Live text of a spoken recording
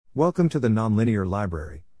Welcome to the Nonlinear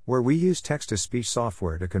Library, where we use text-to-speech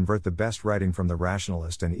software to convert the best writing from the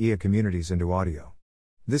Rationalist and EA communities into audio.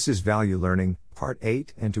 This is Value Learning, Part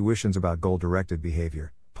 8, Intuitions about Goal-Directed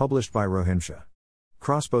Behavior, published by Rohinmshah.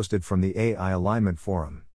 Crossposted from the AI Alignment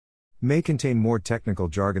Forum. May contain more technical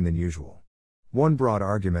jargon than usual. One broad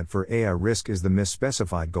argument for AI risk is the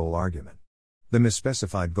misspecified goal argument. The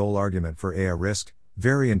misspecified goal argument for AI risk: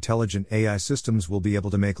 very intelligent AI systems will be able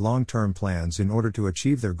to make long-term plans in order to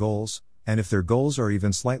achieve their goals, and if their goals are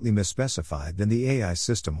even slightly misspecified, then the AI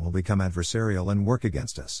system will become adversarial and work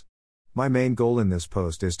against us. My main goal in this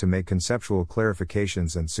post is to make conceptual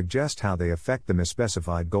clarifications and suggest how they affect the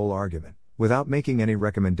misspecified goal argument, without making any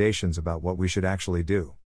recommendations about what we should actually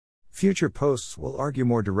do. Future posts will argue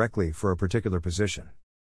more directly for a particular position.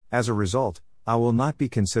 As a result, I will not be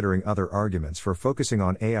considering other arguments for focusing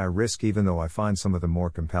on AI risk, even though I find some of them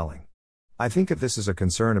more compelling. I think of this as a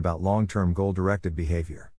concern about long-term goal-directed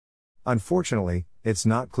behavior. Unfortunately, it's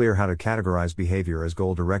not clear how to categorize behavior as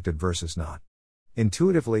goal-directed versus not.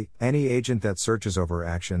 Intuitively, any agent that searches over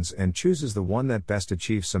actions and chooses the one that best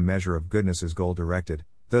achieves some measure of goodness is goal-directed,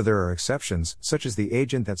 though there are exceptions, such as the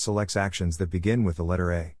agent that selects actions that begin with the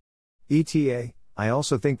letter A. ETA, I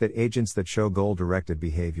also think that agents that show goal-directed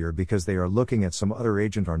behavior because they are looking at some other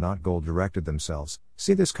agent are not goal-directed themselves.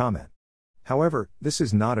 See this comment. However, this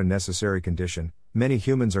is not a necessary condition. Many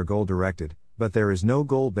humans are goal-directed, but there is no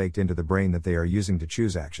goal baked into the brain that they are using to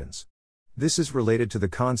choose actions. This is related to the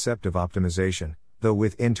concept of optimization, though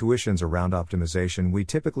with intuitions around optimization we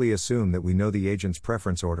typically assume that we know the agent's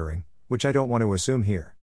preference ordering, which I don't want to assume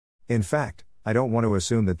here. In fact, I don't want to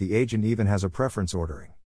assume that the agent even has a preference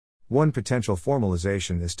ordering. One potential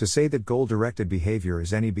formalization is to say that goal-directed behavior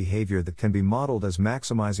is any behavior that can be modeled as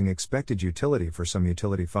maximizing expected utility for some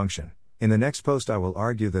utility function. In the next post I will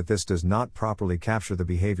argue that this does not properly capture the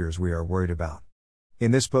behaviors we are worried about.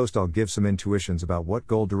 In this post I'll give some intuitions about what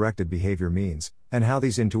goal-directed behavior means, and how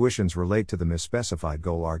these intuitions relate to the misspecified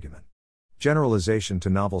goal argument. Generalization to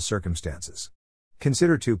novel circumstances.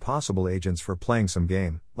 Consider two possible agents for playing some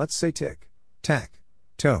game, let's say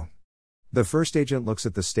TicTacToe. The first agent looks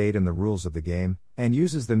at the state and the rules of the game, and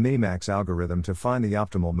uses the minimax algorithm to find the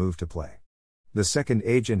optimal move to play. The second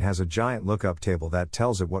agent has a giant lookup table that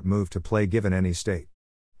tells it what move to play given any state.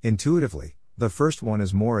 Intuitively, the first one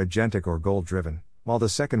is more agentic or goal-driven, while the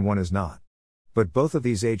second one is not. But both of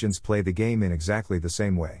these agents play the game in exactly the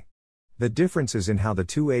same way. The difference is in how the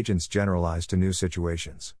two agents generalize to new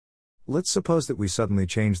situations. Let's suppose that we suddenly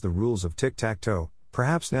change the rules of TicTacToe.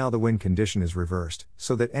 Perhaps now the win condition is reversed,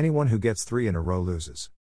 so that anyone who gets 3 in a row loses.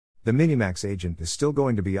 The minimax agent is still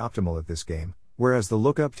going to be optimal at this game, whereas the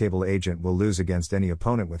lookup-table agent will lose against any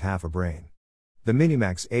opponent with half a brain. The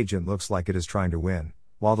minimax agent looks like it is trying to win,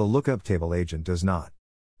 while the lookup-table agent does not.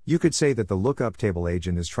 You could say that the lookup-table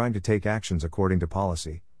agent is trying to take actions according to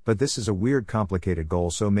policy, but this is a weird complicated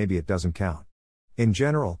goal, so maybe it doesn't count. In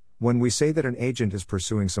general, when we say that an agent is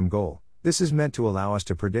pursuing some goal, this is meant to allow us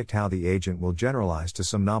to predict how the agent will generalize to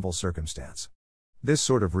some novel circumstance. This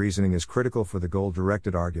sort of reasoning is critical for the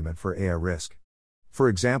goal-directed argument for AI risk. For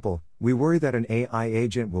example, we worry that an AI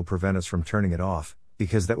agent will prevent us from turning it off,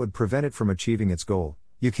 because that would prevent it from achieving its goal.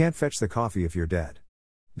 You can't fetch the coffee if you're dead.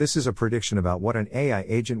 This is a prediction about what an AI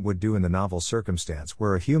agent would do in the novel circumstance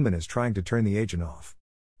where a human is trying to turn the agent off.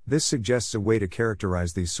 This suggests a way to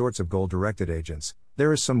characterize these sorts of goal-directed agents.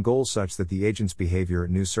 There is some goal such that the agent's behavior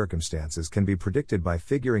in new circumstances can be predicted by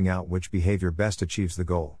figuring out which behavior best achieves the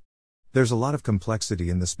goal. There's a lot of complexity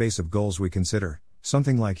in the space of goals we consider.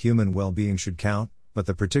 Something like human well-being should count, but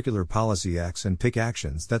the particular policy X and pick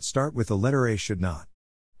actions that start with the letter A should not.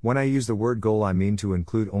 When I use the word goal I mean to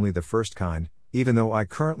include only the first kind, even though I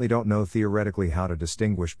currently don't know theoretically how to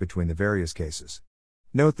distinguish between the various cases.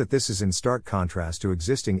 Note that this is in stark contrast to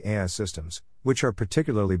existing AI systems, which are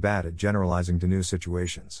particularly bad at generalizing to new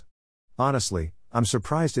situations. Honestly, I'm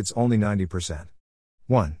surprised it's only 90%.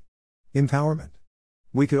 1. Empowerment.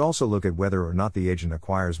 We could also look at whether or not the agent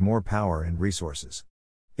acquires more power and resources.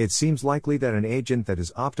 It seems likely that an agent that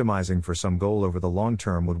is optimizing for some goal over the long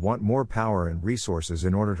term would want more power and resources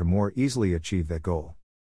in order to more easily achieve that goal.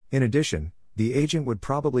 In addition, the agent would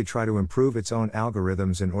probably try to improve its own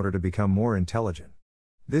algorithms in order to become more intelligent.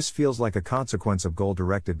 This feels like a consequence of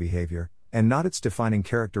goal-directed behavior, and not its defining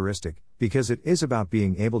characteristic, because it is about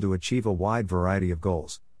being able to achieve a wide variety of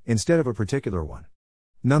goals, instead of a particular one.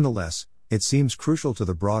 Nonetheless, it seems crucial to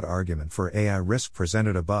the broad argument for AI risk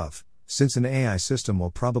presented above, since an AI system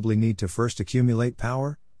will probably need to first accumulate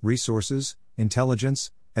power, resources,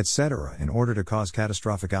 intelligence, etc. in order to cause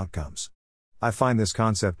catastrophic outcomes. I find this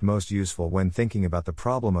concept most useful when thinking about the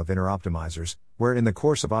problem of inner optimizers, where in the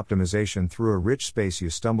course of optimization through a rich space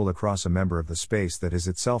you stumble across a member of the space that is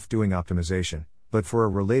itself doing optimization, but for a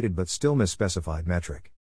related but still misspecified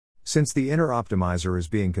metric. Since the inner optimizer is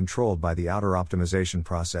being controlled by the outer optimization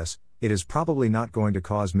process, it is probably not going to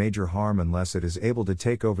cause major harm unless it is able to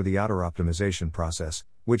take over the outer optimization process,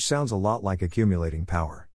 which sounds a lot like accumulating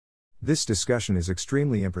power. This discussion is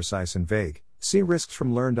extremely imprecise and vague. See risks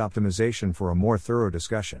from learned optimization for a more thorough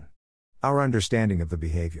discussion. Our understanding of the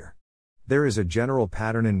behavior. There is a general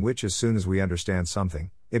pattern in which as soon as we understand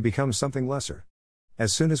something, it becomes something lesser.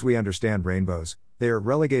 As soon as we understand rainbows, they are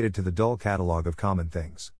relegated to the dull catalogue of common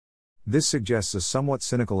things. This suggests a somewhat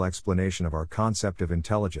cynical explanation of our concept of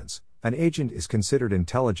intelligence. An agent is considered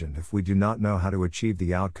intelligent if we do not know how to achieve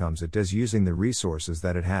the outcomes it does using the resources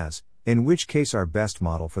that it has, in which case our best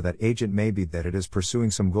model for that agent may be that it is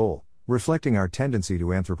pursuing some goal, reflecting our tendency to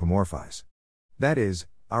anthropomorphize. That is,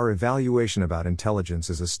 our evaluation about intelligence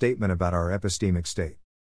is a statement about our epistemic state.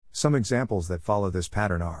 Some examples that follow this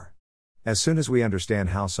pattern are: as soon as we understand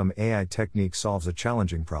how some AI technique solves a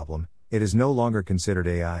challenging problem, it is no longer considered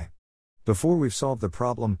AI. Before we've solved the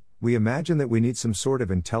problem, we imagine that we need some sort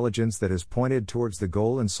of intelligence that is pointed towards the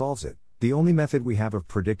goal and solves it. The only method we have of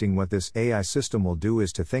predicting what this AI system will do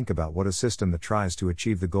is to think about what a system that tries to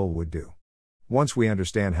achieve the goal would do. Once we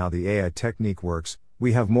understand how the AI technique works,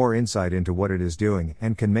 we have more insight into what it is doing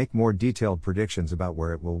and can make more detailed predictions about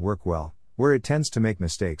where it will work well, where it tends to make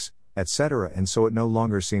mistakes, etc., and so it no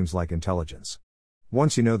longer seems like intelligence.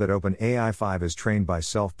 Once you know that OpenAI 5 is trained by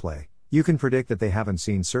self-play, you can predict that they haven't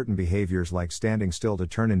seen certain behaviors like standing still to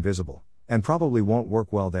turn invisible, and probably won't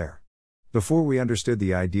work well there. Before we understood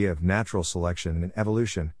the idea of natural selection and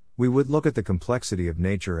evolution, we would look at the complexity of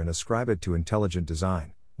nature and ascribe it to intelligent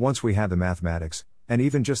design. Once we had the mathematics, and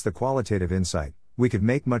even just the qualitative insight, we could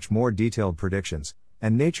make much more detailed predictions,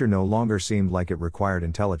 and nature no longer seemed like it required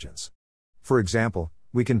intelligence. For example,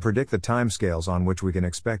 we can predict the timescales on which we can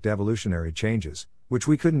expect evolutionary changes, which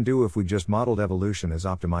we couldn't do if we just modeled evolution as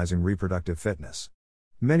optimizing reproductive fitness.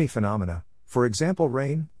 Many phenomena, for example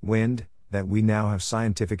rain, wind, that we now have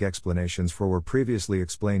scientific explanations for were previously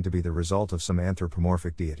explained to be the result of some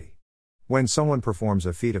anthropomorphic deity. When someone performs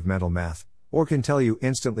a feat of mental math, or can tell you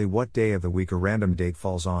instantly what day of the week a random date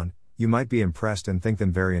falls on, you might be impressed and think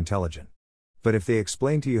them very intelligent. But if they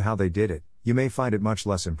explain to you how they did it, you may find it much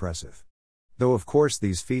less impressive. Though of course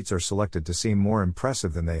these feats are selected to seem more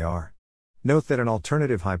impressive than they are. Note that an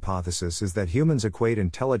alternative hypothesis is that humans equate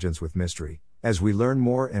intelligence with mystery. As we learn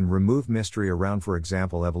more and remove mystery around, for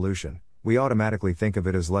example, evolution, we automatically think of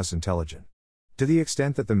it as less intelligent. To the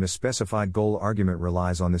extent that the misspecified goal argument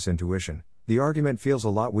relies on this intuition, the argument feels a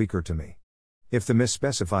lot weaker to me. If the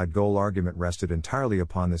misspecified goal argument rested entirely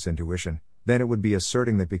upon this intuition, then it would be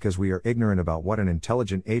asserting that because we are ignorant about what an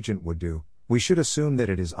intelligent agent would do, we should assume that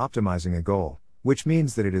it is optimizing a goal, which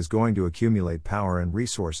means that it is going to accumulate power and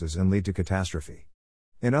resources and lead to catastrophe.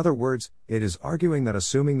 In other words, it is arguing that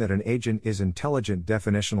assuming that an agent is intelligent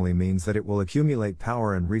definitionally means that it will accumulate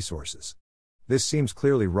power and resources. This seems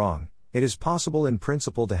clearly wrong. It is possible in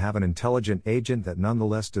principle to have an intelligent agent that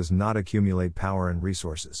nonetheless does not accumulate power and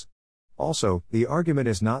resources. Also, the argument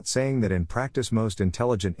is not saying that in practice most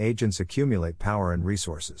intelligent agents accumulate power and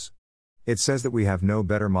resources. It says that we have no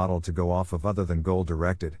better model to go off of other than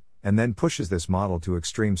goal-directed, and then pushes this model to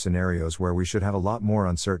extreme scenarios where we should have a lot more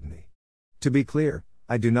uncertainty. To be clear,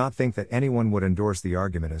 I do not think that anyone would endorse the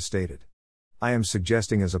argument as stated. I am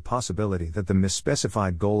suggesting as a possibility that the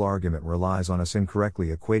misspecified goal argument relies on us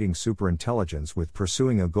incorrectly equating superintelligence with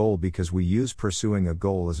pursuing a goal because we use pursuing a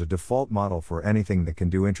goal as a default model for anything that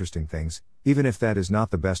can do interesting things, even if that is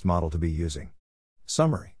not the best model to be using.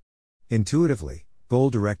 Summary. Intuitively,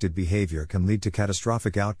 goal-directed behavior can lead to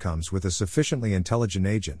catastrophic outcomes with a sufficiently intelligent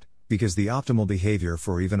agent, because the optimal behavior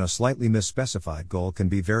for even a slightly misspecified goal can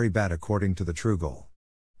be very bad according to the true goal.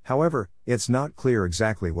 However, it's not clear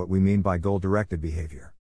exactly what we mean by goal-directed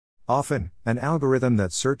behavior. Often, an algorithm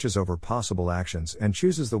that searches over possible actions and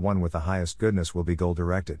chooses the one with the highest goodness will be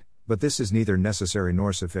goal-directed, but this is neither necessary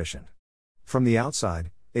nor sufficient. From the outside,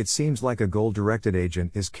 it seems like a goal-directed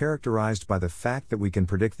agent is characterized by the fact that we can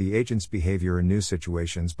predict the agent's behavior in new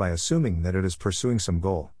situations by assuming that it is pursuing some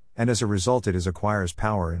goal, and as a result it acquires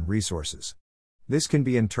power and resources. This can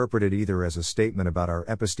be interpreted either as a statement about our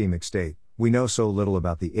epistemic state, we know so little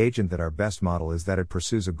about the agent that our best model is that it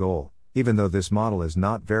pursues a goal, even though this model is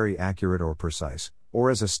not very accurate or precise, or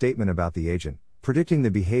as a statement about the agent, predicting the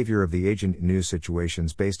behavior of the agent in new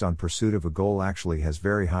situations based on pursuit of a goal actually has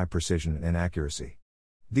very high precision and accuracy.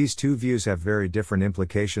 These two views have very different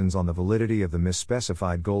implications on the validity of the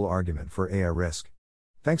misspecified goal argument for AI risk.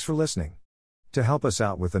 Thanks for listening. To help us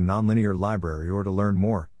out with the Nonlinear Library or to learn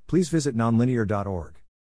more, please visit nonlinear.org.